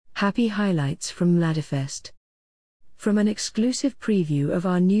Happy highlights from Laddifest. From an exclusive preview of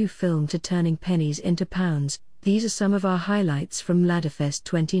our new film to turning pennies into pounds, these are some of our highlights from Laddifest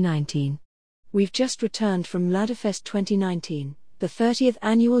 2019. We've just returned from Laddifest 2019, the 30th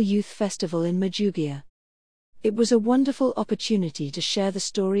annual youth festival in Medjugorje. It was a wonderful opportunity to share the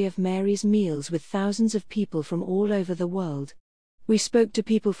story of Mary's Meals with thousands of people from all over the world. We spoke to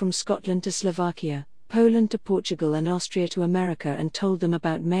people from Scotland to Slovakia, Poland to Portugal and Austria to America, and told them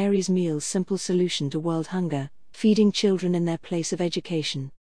about Mary's Meals' simple solution to world hunger, feeding children in their place of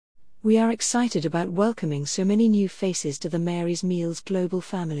education. We are excited about welcoming so many new faces to the Mary's Meals global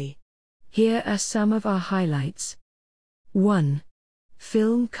family. Here are some of our highlights. 1.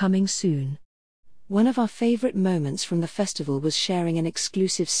 Film coming soon. One of our favorite moments from the festival was sharing an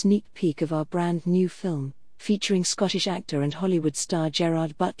exclusive sneak peek of our brand new film, featuring Scottish actor and Hollywood star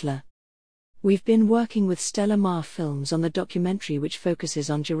Gerard Butler. We've been working with Stella Mar Films on the documentary which focuses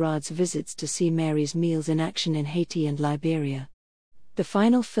on Gerard's visits to see Mary's Meals in action in Haiti and Liberia. The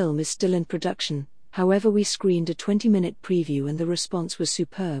final film is still in production, however we screened a 20-minute preview and the response was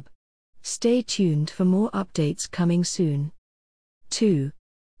superb. Stay tuned for more updates coming soon. 2.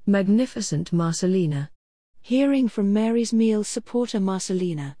 Magnificent Marcelina. Hearing from Mary's Meals supporter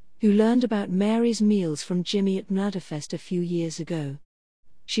Marcelina, who learned about Mary's Meals from Jimmy at Laddifest a few years ago.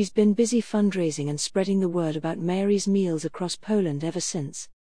 She's been busy fundraising and spreading the word about Mary's Meals across Poland ever since.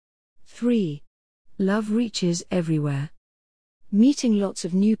 3. Love reaches everywhere. Meeting lots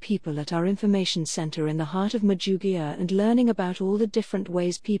of new people at our information center in the heart of Medjugorje and learning about all the different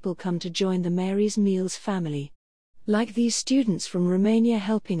ways people come to join the Mary's Meals family. Like these students from Romania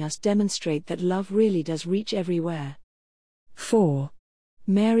helping us demonstrate that love really does reach everywhere. 4.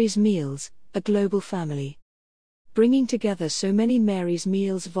 Mary's Meals, a global family. Bringing together so many Mary's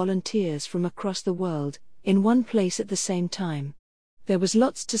Meals volunteers from across the world, in one place at the same time. There was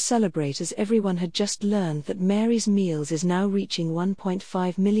lots to celebrate as everyone had just learned that Mary's Meals is now reaching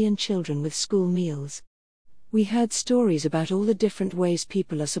 1.5 million children with school meals. We heard stories about all the different ways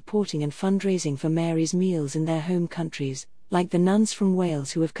people are supporting and fundraising for Mary's Meals in their home countries, like the nuns from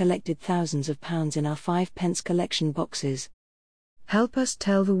Wales who have collected thousands of pounds in our 5-pence collection boxes. Help us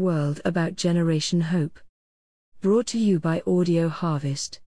tell the world about Generation Hope. Brought to you by Audio Harvest.